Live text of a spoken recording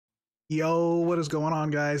Yo, what is going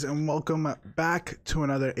on, guys, and welcome back to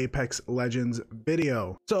another Apex Legends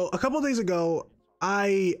video. So a couple days ago,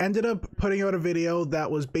 I ended up putting out a video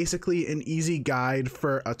that was basically an easy guide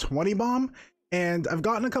for a 20 bomb, and I've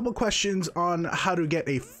gotten a couple questions on how to get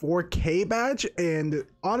a 4K badge, and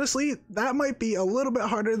honestly, that might be a little bit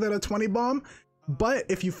harder than a 20 bomb, but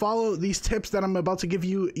if you follow these tips that I'm about to give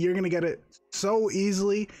you, you're gonna get it so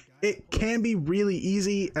easily. It can be really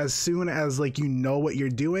easy as soon as you know what you're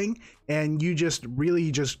doing and you just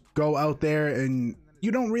really just go out there and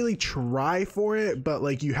you don't really try for it,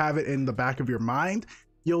 but you have it in the back of your mind.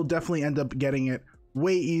 You'll definitely end up getting it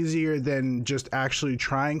way easier than just actually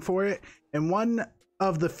trying for it. And one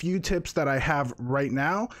of the few tips that I have right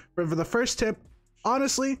now, for the first tip,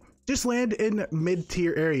 honestly, just land in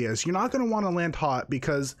mid-tier areas. You're not going to want to land hot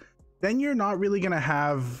because then you're not really going to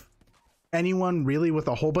have anyone really with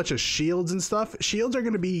a whole bunch of shields and stuff. Shields are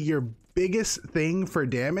going to be your biggest thing for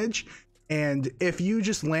damage, and if you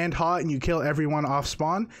just land hot and you kill everyone off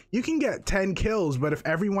spawn, you can get 10 kills, but if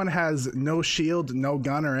everyone has no shield, no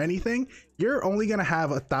gun or anything, you're only going to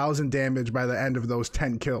have 1,000 damage by the end of those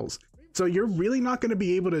 10 kills. So you're really not going to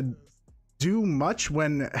be able to do much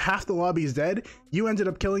when half the lobby is dead. You ended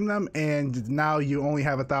up killing them and now you only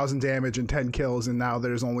have 1,000 damage and 10 kills, and now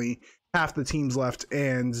there's only half the teams left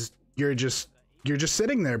and you're just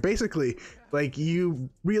sitting there basically. You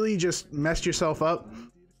really just messed yourself up.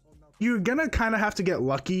 You're gonna kind of have to get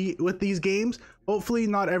lucky with these games. Hopefully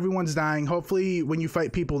not everyone's dying. Hopefully when you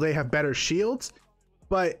fight people, they have better shields,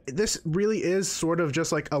 but this really is sort of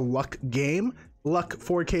just like a luck game. Luck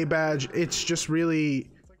 4K badge, it's just really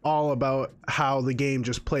all about how the game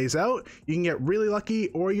just plays out. You can get really lucky,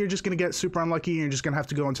 or you're just gonna get super unlucky and you're just gonna have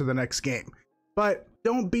to go into the next game. But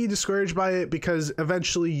don't be discouraged by it because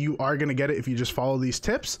eventually you are going to get it if you just follow these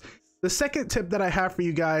tips. The second tip that I have for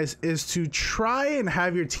you guys is to try and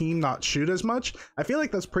have your team not shoot as much. I feel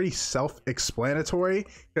like that's pretty self-explanatory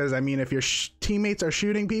because, I mean, if your teammates are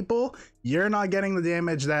shooting people, you're not getting the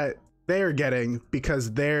damage that they're getting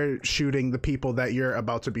because they're shooting the people that you're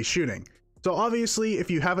about to be shooting. So obviously, if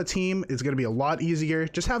you have a team, it's going to be a lot easier.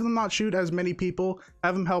 Just have them not shoot as many people,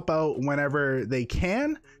 have them help out whenever they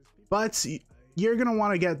can, but you're going to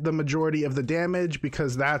want to get the majority of the damage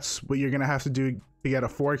because that's what you're going to have to do to get a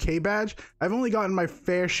 4K badge. I've only gotten my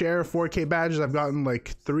fair share of 4K badges. I've gotten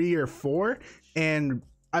like 3 or 4, and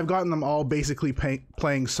I've gotten them all basically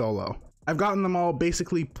playing solo. I've gotten them all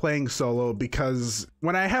basically playing solo because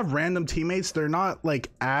when I have random teammates, they're not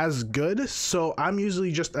as good. So I'm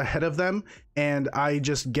usually just ahead of them and I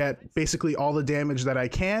just get basically all the damage that I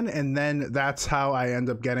can. And then that's how I end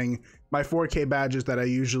up getting my 4K badges that I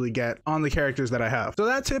usually get on the characters that I have. So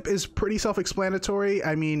that tip is pretty self-explanatory.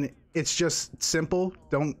 I mean, it's just simple.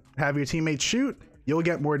 Don't have your teammates shoot, you'll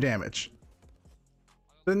get more damage.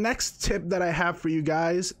 The next tip that I have for you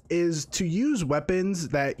guys is to use weapons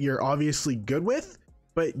that you're obviously good with,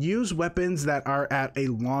 but use weapons that are at a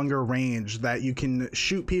longer range that you can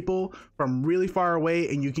shoot people from really far away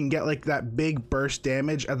and you can get that big burst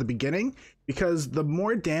damage at the beginning, because the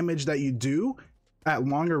more damage that you do at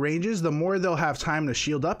longer ranges, the more they'll have time to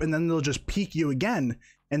shield up, and then they'll just peek you again,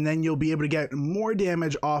 and then you'll be able to get more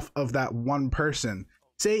damage off of that one person.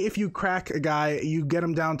 Say if you crack a guy, you get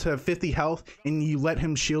him down to 50 health and you let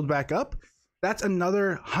him shield back up, that's another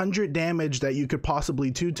 100 damage that you could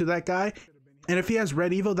possibly do to that guy. And if he has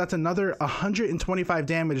red evo, that's another 125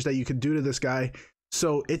 damage that you could do to this guy.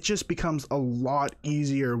 So it just becomes a lot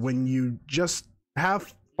easier when you just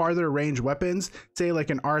have farther range weapons, say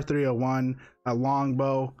like an R301, a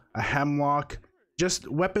longbow, a hemlock, just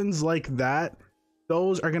weapons like that.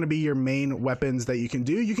 Those are going to be your main weapons that you can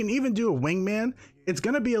do. You can even do a wingman. It's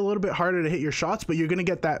going to be a little bit harder to hit your shots, but you're going to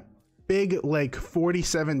get that big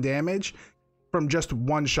 47 damage from just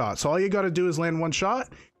one shot. So all you got to do is land one shot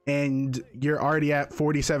and you're already at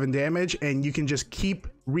 47 damage, and you can just keep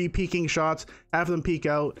re-peeking shots, have them peek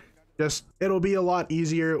out. It'll be a lot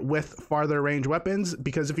easier with farther range weapons,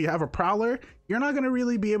 because if you have a prowler, you're not going to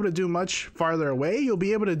really be able to do much farther away. You'll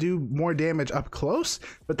be able to do more damage up close,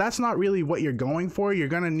 but that's not really what you're going for. You're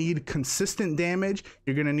going to need consistent damage.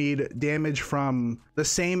 You're going to need damage from the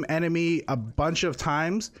same enemy a bunch of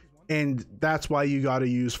times, and that's why you got to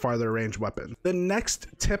use farther range weapons. The next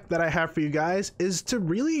tip that I have for you guys is to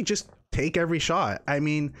really just take every shot. I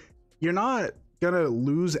mean, you're not gonna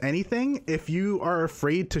lose anything if you are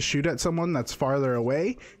afraid to shoot at someone that's farther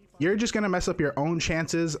away. You're just gonna mess up your own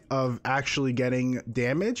chances of actually getting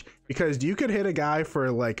damage, because you could hit a guy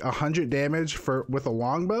for 100 damage with a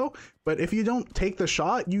longbow, but if you don't take the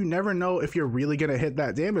shot, you never know if you're really gonna hit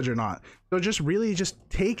that damage or not. So just really just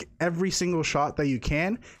take every single shot that you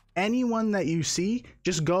can, anyone that you see,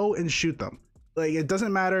 just go and shoot them. Like, it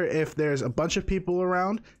doesn't matter if there's a bunch of people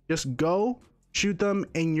around, just go shoot them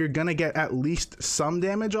and you're gonna get at least some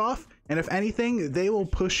damage off. And if anything, they will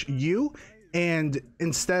push you, and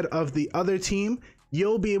instead of the other team,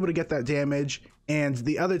 you'll be able to get that damage and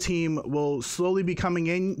the other team will slowly be coming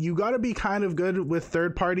in. You got to be kind of good with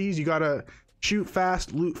third parties. You got to shoot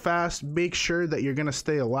fast, loot fast, make sure that you're going to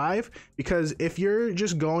stay alive, because if you're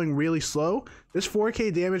just going really slow, this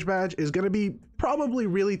 4K damage badge is going to be probably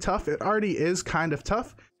really tough. It already is kind of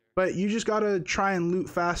tough, but you just got to try and loot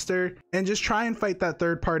faster and just try and fight that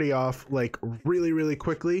third party off like really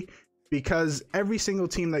quickly, because every single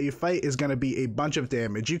team that you fight is going to be a bunch of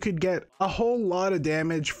damage. You could get a whole lot of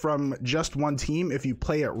damage from just one team if you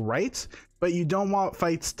play it right, but you don't want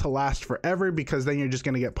fights to last forever, because then you're just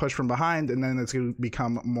going to get pushed from behind and then it's going to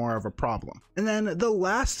become more of a problem. And then the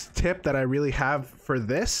last tip that I really have for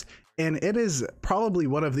this, and it is probably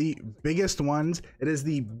one of the biggest ones, it is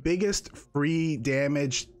the biggest free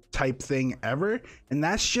damage type thing ever, and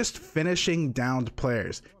that's just finishing downed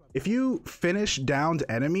players. If you finish downed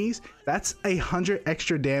enemies, that's 100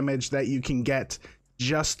 extra damage that you can get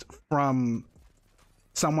just from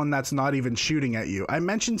someone that's not even shooting at you. I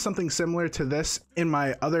mentioned something similar to this in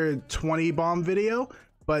my other 20 bomb video,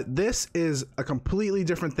 but this is a completely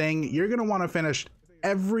different thing. You're going to want to finish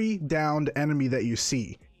every downed enemy that you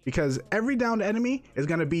see, because every downed enemy is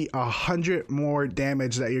going to be 100 more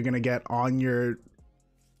damage that you're going to get on your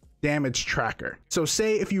damage tracker. So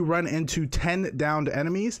say if you run into 10 downed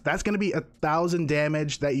enemies, that's going to be 1,000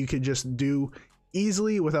 damage that you could just do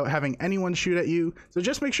easily without having anyone shoot at you. So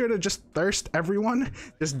just make sure to just thirst everyone,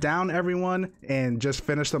 just down everyone and just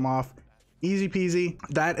finish them off. Easy peasy.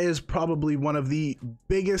 That is probably one of the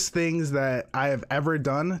biggest things that I have ever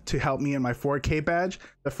done to help me in my 4K badge.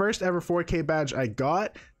 The first ever 4K badge I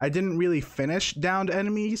got, I didn't really finish downed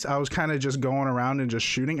enemies. I was kind of just going around and just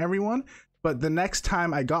shooting everyone. But the next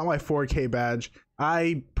time I got my 4K badge,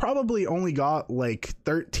 I probably only got like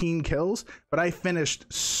 13 kills, but I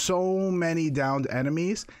finished so many downed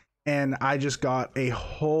enemies and I just got a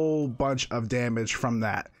whole bunch of damage from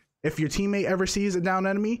that. If your teammate ever sees a downed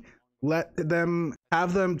enemy,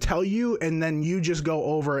 have them tell you, and then you just go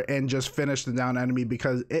over and just finish the downed enemy,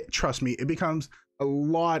 because trust me, it becomes a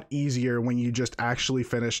lot easier when you just actually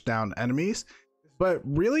finish down enemies. But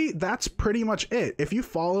really, that's pretty much it. If you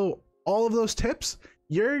follow all of those tips,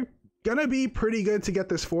 you're gonna be pretty good to get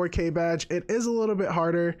this 4K badge. It is a little bit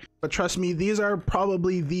harder, but trust me, these are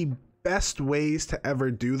probably the best ways to ever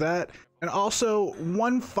do that. And also,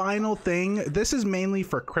 one final thing, this is mainly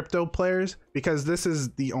for crypto players, because this is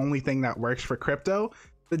the only thing that works for crypto.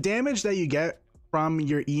 The damage that you get from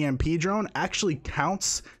your EMP drone actually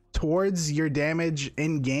counts towards your damage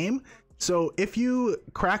in game. So if you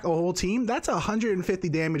crack a whole team, that's 150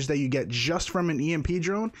 damage that you get just from an EMP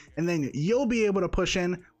drone, and then you'll be able to push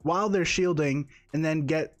in while they're shielding and then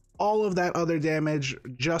get all of that other damage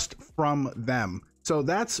just from them. So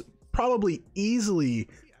that's probably easily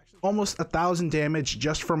almost 1,000 damage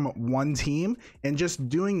just from one team, and just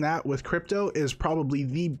doing that with crypto is probably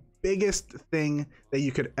the biggest thing that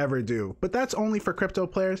you could ever do. But that's only for crypto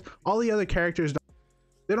players. All the other characters,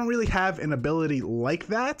 they don't really have an ability like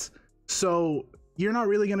that. So you're not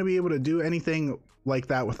really going to be able to do anything like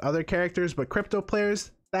that with other characters, but crypto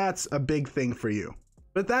players, that's a big thing for you.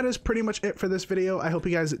 But that is pretty much it for this video. I hope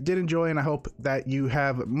you guys did enjoy, and I hope that you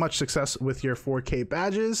have much success with your 4K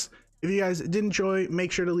badges. If you guys did enjoy,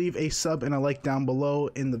 make sure to leave a sub and a like down below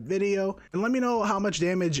in the video, and let me know how much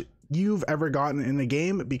damage you've ever gotten in the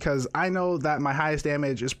game, because I know that my highest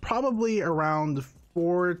damage is probably around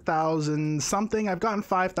 4,000 something. I've gotten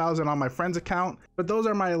 5,000 on my friend's account, but those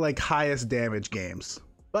are my like highest damage games.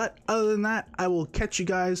 But other than that, I will catch you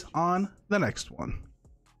guys on the next one.